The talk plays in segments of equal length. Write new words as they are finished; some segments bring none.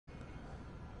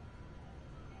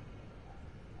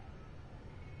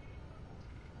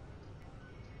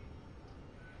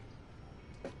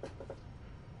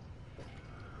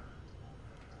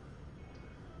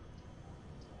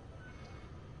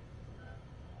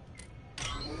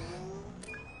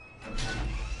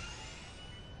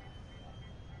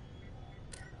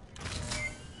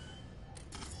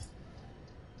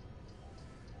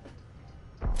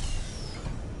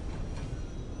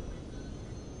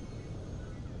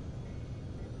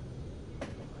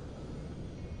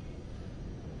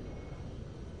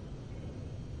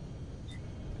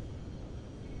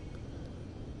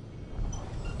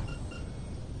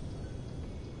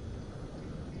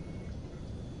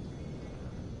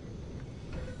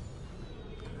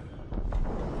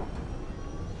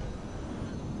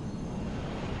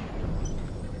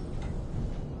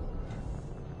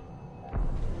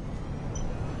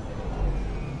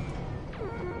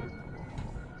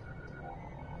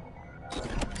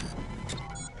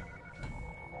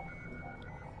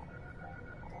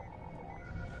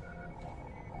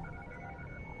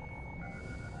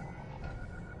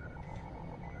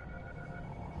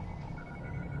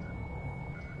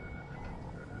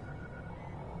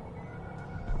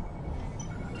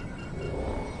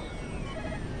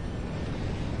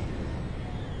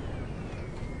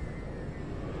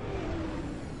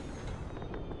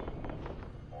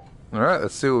Alright,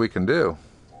 let's see what we can do.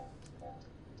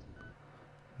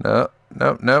 Nope,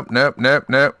 nope, nope, nope, nope,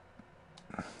 nope.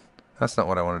 That's not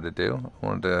what I wanted to do. I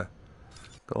wanted to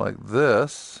go like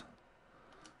this.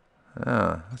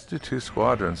 Yeah, let's do 2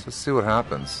 squadrons. Let's see what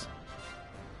happens.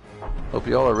 Hope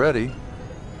y'all are ready.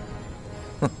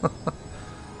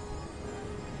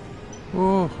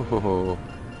 Ooh.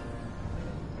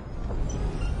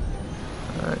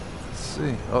 Alright, let's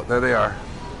see. Oh, there they are.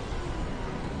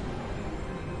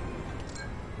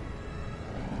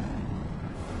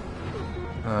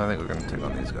 I think we're going to take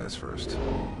on these guys first.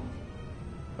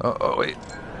 Oh, wait.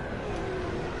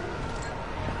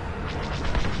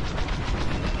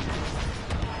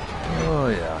 Oh,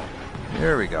 yeah.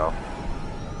 Here we go.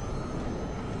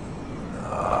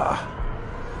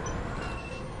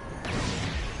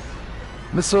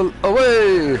 Missile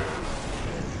away!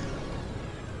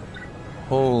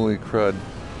 Holy crud.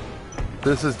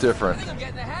 This is different. I think I'm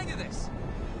getting the hang of this.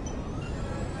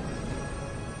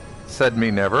 Said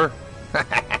me never.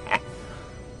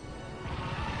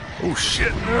 Oh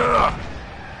shit. Ugh.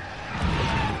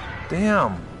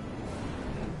 Damn.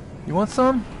 You want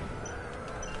some?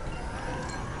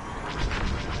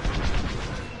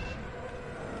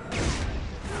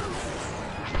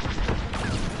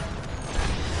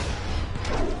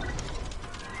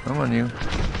 Come on, you.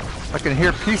 I can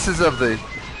hear pieces of the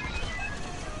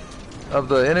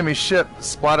enemy ship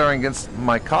splattering against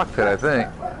my cockpit, I think.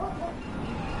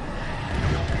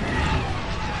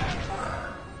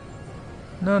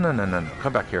 No.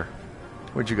 Come back here.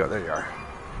 Where'd you go? There you are.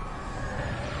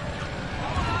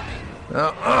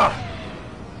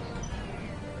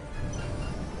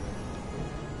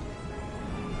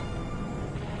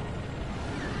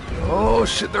 Oh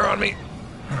shit, they're on me.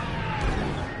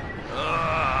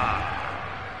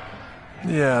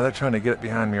 Yeah, they're trying to get it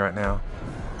behind me right now.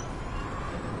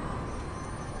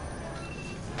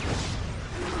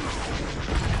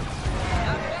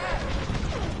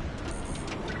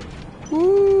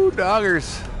 Woo,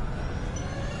 doggers.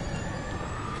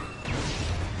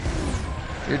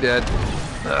 You're dead.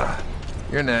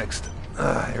 You're next.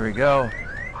 Here we go.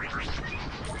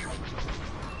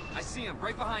 I see him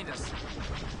right behind us.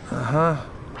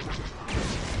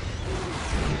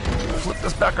 Flip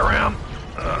this back around.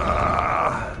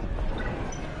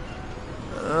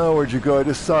 Oh, where'd you go? I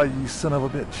just saw you, you son of a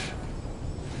bitch.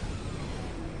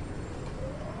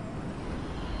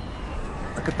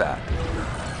 Look at that.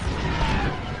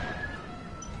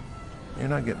 You're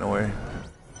not getting away.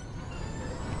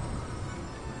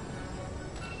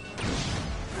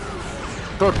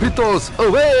 Torpedoes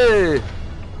away!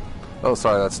 Oh,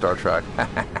 sorry, that's Star Trek.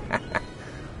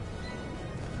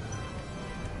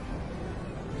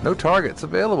 No targets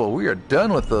available. We are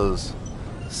done with those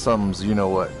sums, you know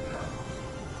what.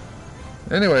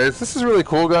 Anyways, this is really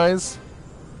cool, guys.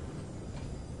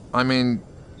 I mean,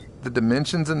 the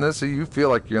dimensions in this, you feel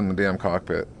like you're in the damn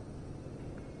cockpit.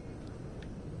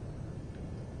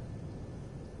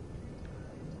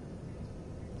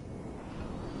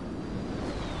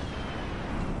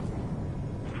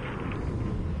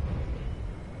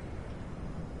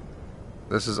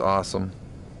 This is awesome.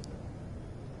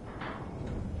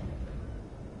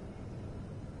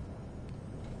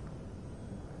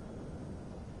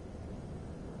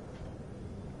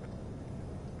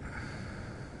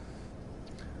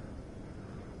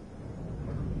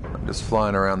 I'm just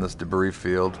flying around this debris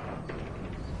field.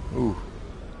 Ooh.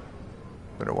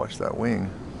 Better watch that wing.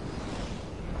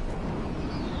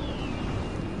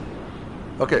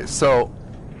 Okay, so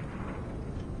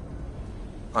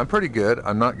I'm pretty good.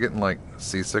 I'm not getting like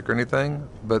seasick or anything,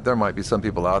 but there might be some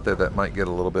people out there that might get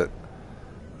a little bit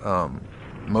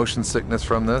motion sickness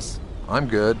from this. I'm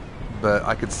good, but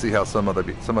I could see how some other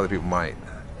people might.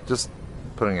 Just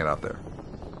putting it out there.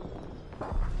 All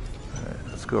right,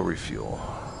 let's go refuel.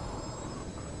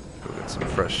 Go get some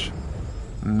fresh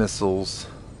missiles.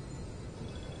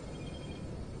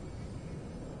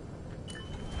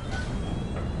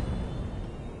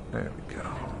 There we go.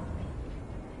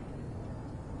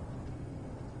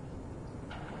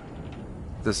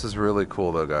 This is really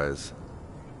cool though, guys.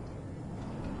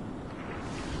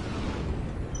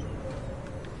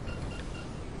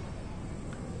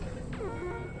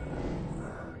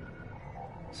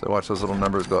 So watch those little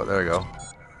numbers go. There we go.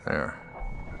 There.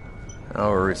 Now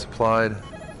we're resupplied.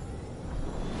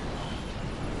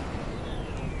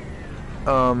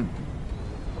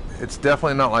 It's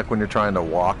definitely not like when you're trying to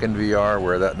walk in VR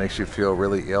where that makes you feel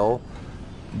really ill.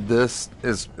 This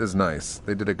is nice.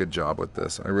 They did a good job with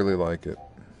this. I really like it.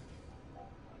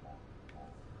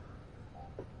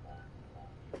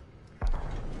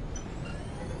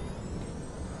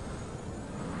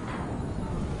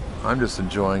 I'm just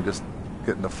enjoying just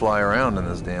getting to fly around in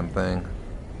this damn thing.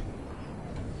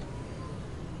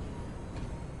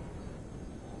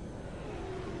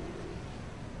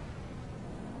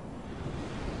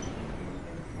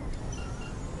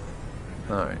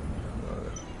 Alright,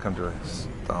 come to a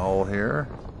stall here.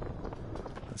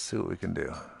 Let's see what we can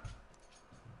do.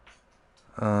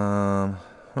 I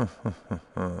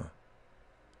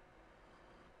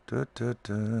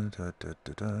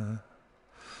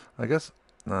guess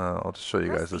I'll just show you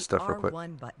guys this stuff real quick. Press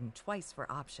the R1 button twice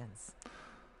for options.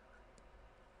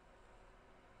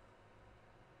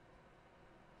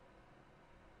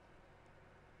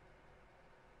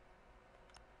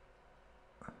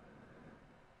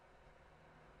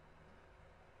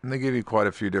 And they give you quite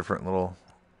a few different little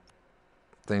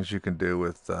things you can do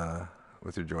with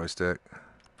your joystick.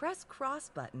 Press cross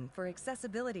button for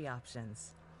accessibility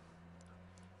options.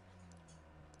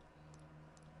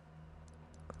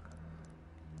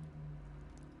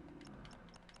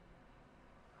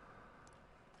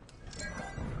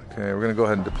 Okay, we're gonna go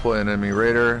ahead and deploy an enemy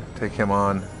raider, take him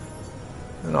on,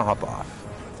 and I'll hop off,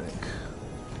 I think.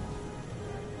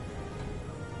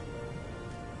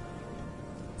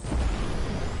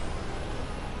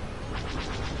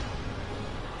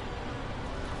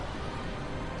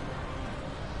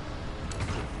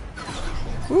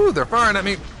 Ooh, they're firing at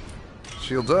me.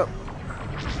 Shields up.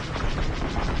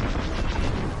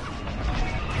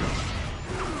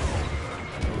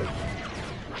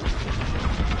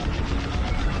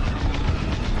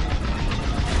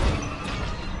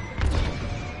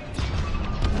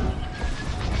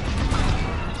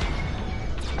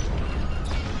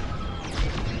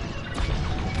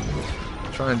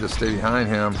 Trying to stay behind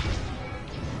him.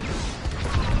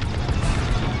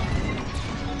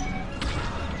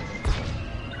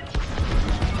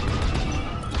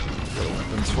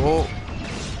 Weapons full.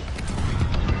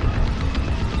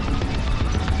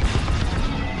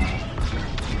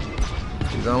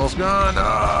 He's almost gone.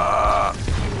 Ah,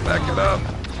 back it up.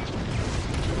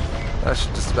 That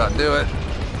should just about do it.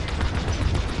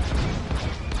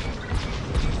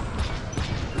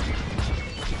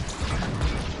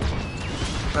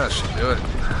 That should do it.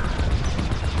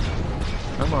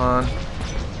 Come on.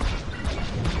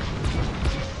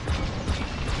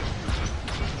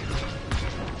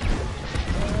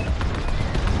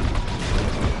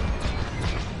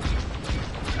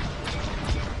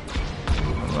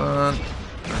 Come on.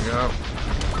 There we go.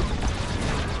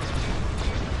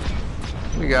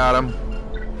 We got him.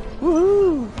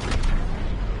 Woohoo!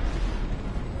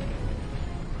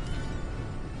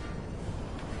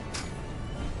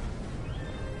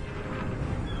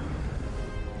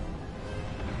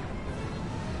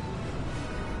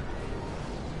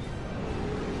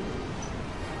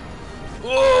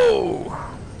 Whoa!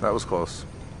 That was close.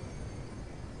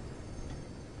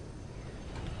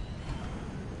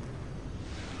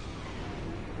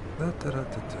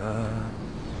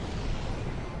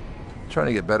 Trying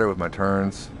to get better with my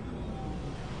turns.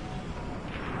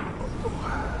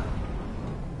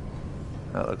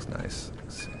 That looks nice.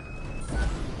 Let's see.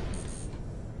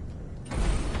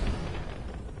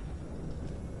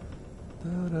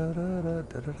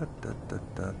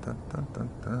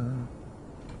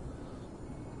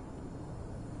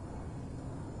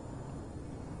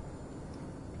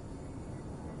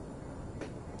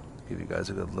 Give you guys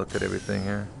a good look at everything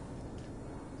here.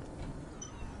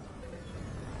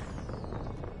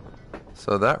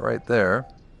 So that right there,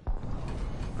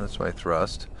 that's my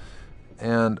thrust,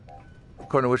 and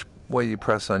according to which way you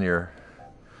press on your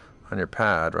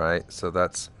pad, right? So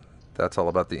that's all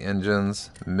about the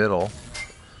engines. Middle,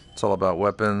 it's all about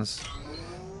weapons,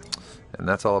 and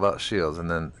that's all about shields. And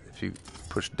then if you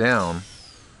push down,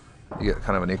 you get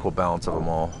kind of an equal balance of them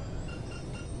all.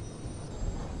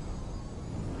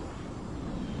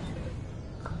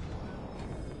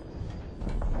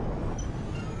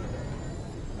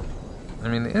 I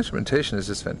mean, the instrumentation is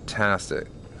just fantastic.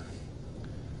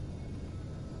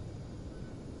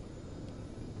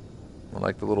 I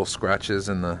like the little scratches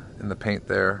in the paint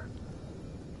there.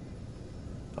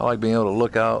 I like being able to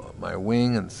look out my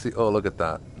wing and see. Oh, look at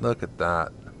that! Look at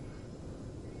that!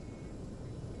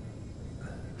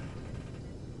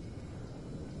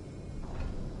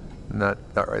 And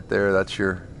that right there, that's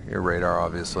your radar,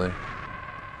 obviously.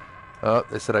 Oh,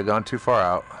 they said I'd gone too far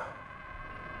out.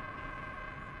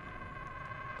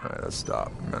 Alright, let's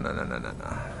stop. No.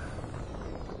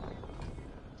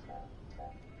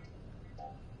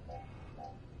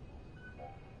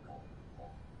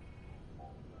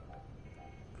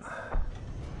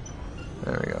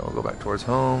 There we go. We'll go back towards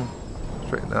home.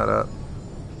 Straighten that up.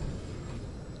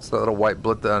 So that little white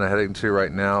blip that I'm heading to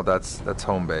right now, that's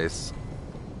home base.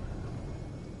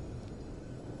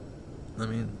 I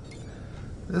mean,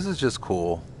 this is just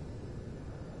cool.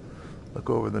 Look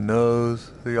over the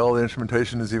nose. See, all the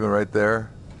instrumentation is even right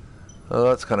there. Oh,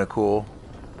 that's kind of cool.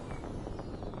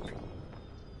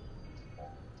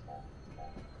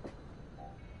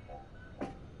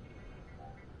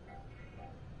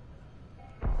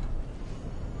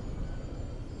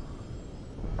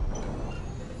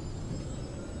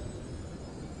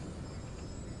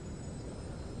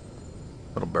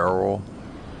 Little barrel roll.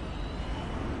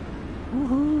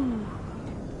 Woohoo!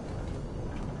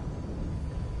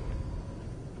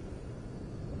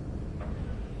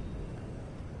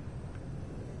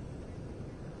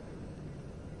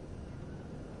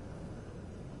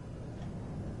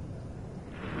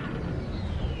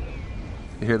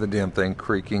 You hear the damn thing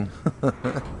creaking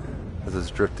as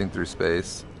it's drifting through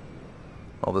space.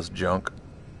 All this junk.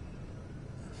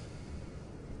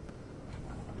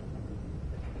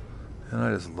 And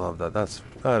I just love that.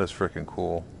 That is freaking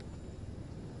cool.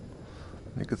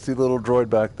 You can see the little droid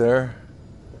back there.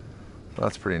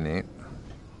 That's pretty neat.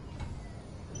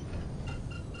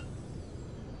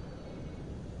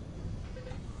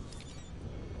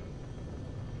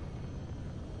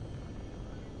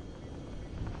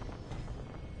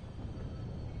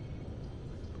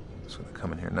 Just gonna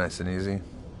come in here nice and easy.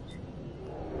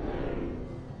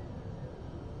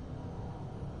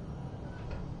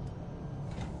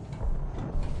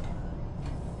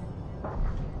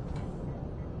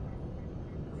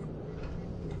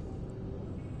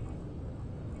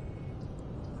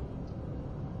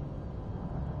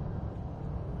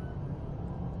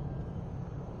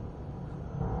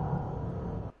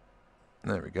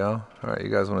 There we go. Alright, you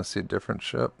guys want to see a different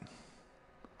ship?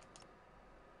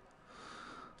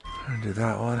 I'm gonna do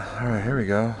that one. Alright, here we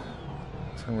go.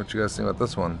 Tell me what you guys think about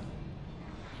this one.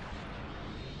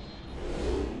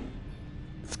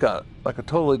 It's got like a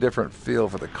totally different feel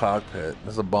for the cockpit.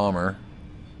 It's a bomber.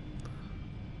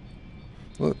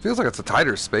 Well, it feels like it's a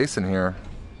tighter space in here.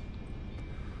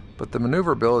 But the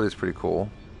maneuverability is pretty cool.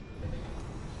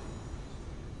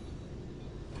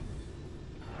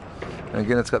 And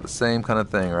again, it's got the same kind of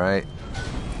thing, right?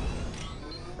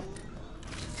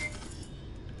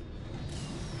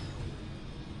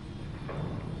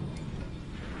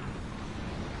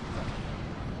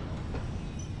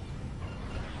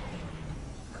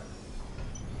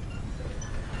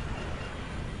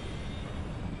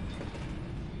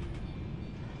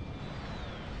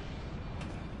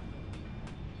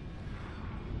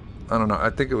 I don't know. I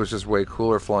think it was just way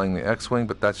cooler flying the X-Wing,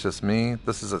 but that's just me.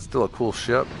 This is still a cool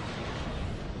ship.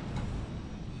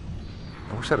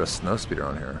 I wish I had a snowspeeder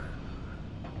on here.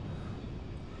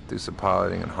 Do some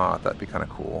piloting and hot. That'd be kind of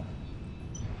cool.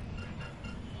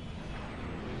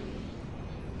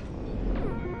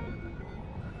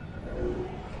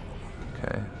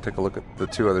 Okay, take a look at the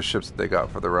two other ships that they got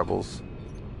for the Rebels.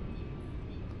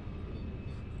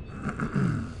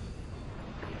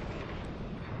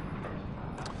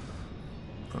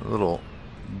 A little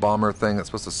bomber thing that's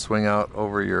supposed to swing out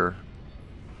over your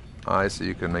eyes so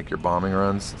you can make your bombing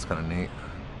runs. It's kind of neat.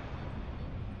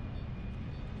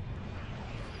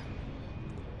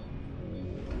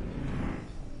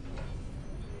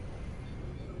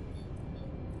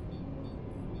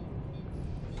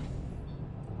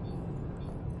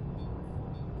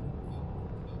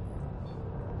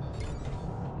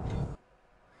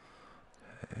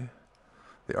 Okay.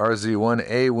 The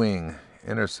RZ-1A wing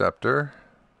interceptor.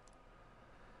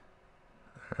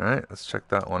 Alright, let's check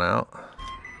that one out.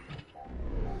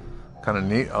 Kind of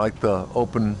neat. I like the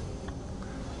open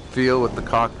feel with the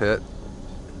cockpit.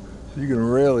 You can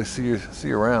really see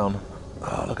around.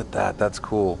 Oh, look at that. That's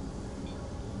cool.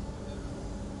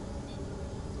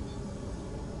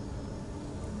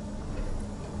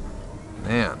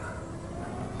 Man.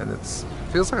 And it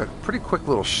feels like a pretty quick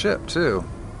little ship, too.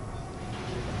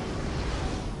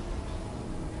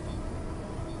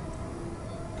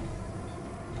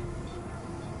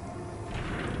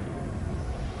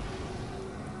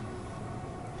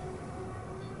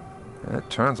 It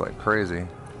turns like crazy.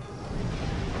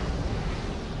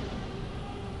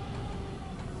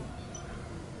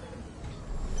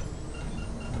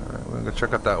 Alright, we're gonna go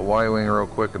check out that Y-Wing real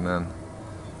quick and then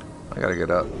I gotta get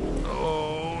up.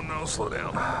 Oh no, slow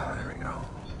down. There we go.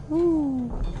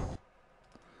 Woo.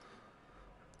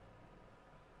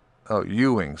 Oh,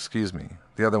 U-Wing, excuse me.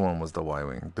 The other one was the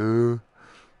Y-Wing. Duh.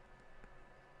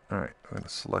 Alright, I'm gonna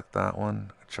select that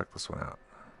one. Check this one out.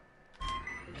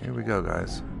 Here we go,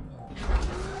 guys.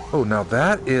 Oh, now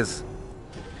that is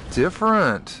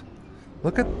different.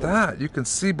 Look at that. You can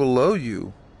see below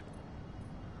you.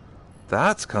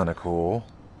 That's kind of cool.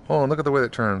 Oh, and look at the way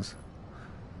it turns.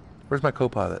 Where's my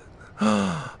co-pilot?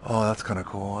 Oh, that's kind of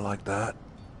cool. I like that.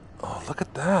 Oh, look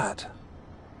at that.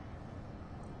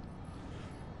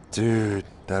 Dude,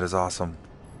 that is awesome.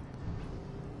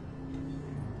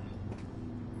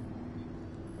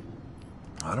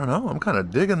 I don't know. I'm kind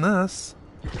of digging this.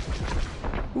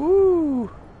 Woo!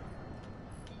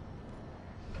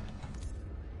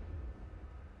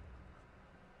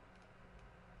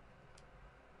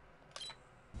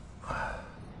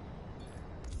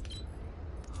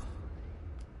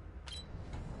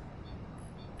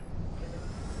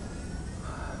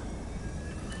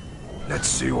 Let's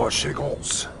see what she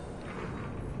goes.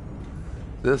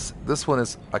 This one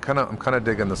is I'm kind of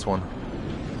digging this one.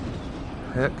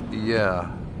 Heck yeah.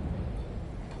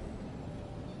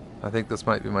 I think this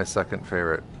might be my second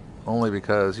favorite, only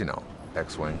because, you know,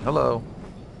 X-Wing. Hello.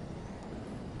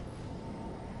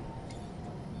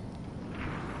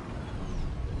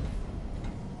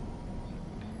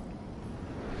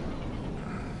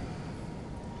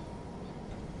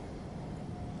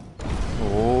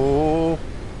 Oh.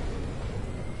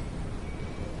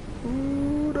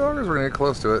 Ooh, doggers, we're gonna get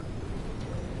close to it.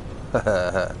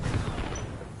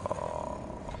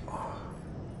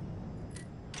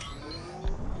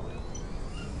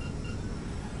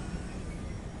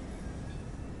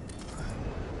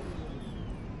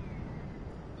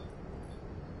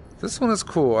 This one is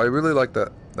cool. I really like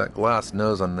that glass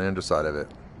nose on the underside of it.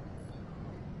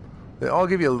 They all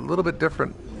give you a little bit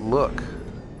different look.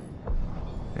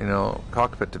 You know,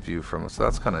 cockpit to view from, so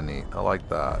that's kind of neat. I like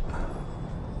that.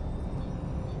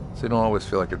 So you don't always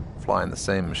feel like you're flying the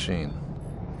same machine.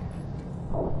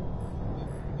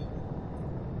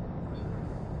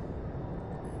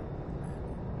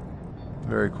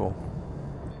 Very cool.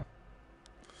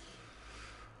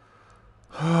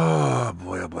 Oh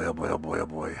boy, oh boy, oh boy, oh boy, oh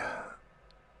boy.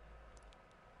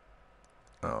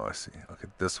 Oh, I see. Okay,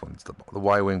 this one's the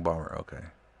Y-Wing bomber. Okay.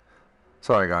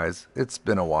 Sorry, guys. It's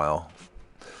been a while.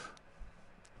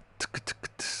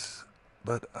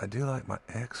 But I do like my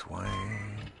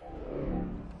X-Wing.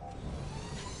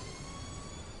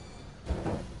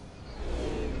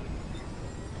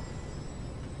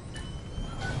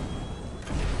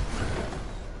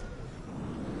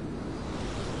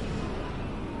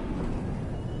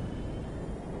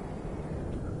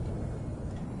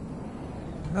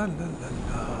 La la la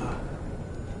la.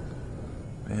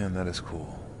 Man, that is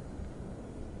cool.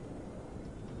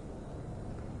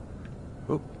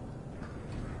 Oop.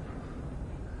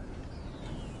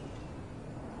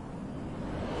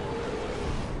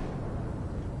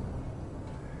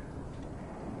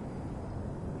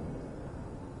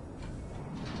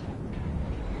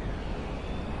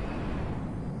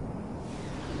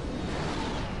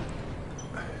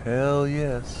 Hell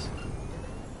yes.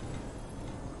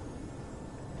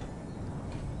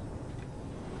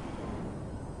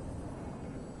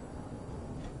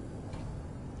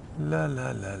 La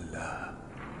la la la.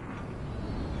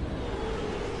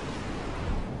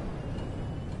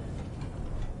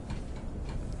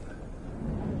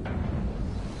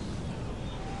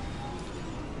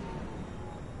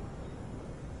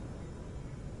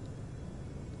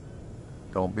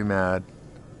 Don't be mad.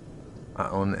 I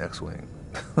own the X-Wing.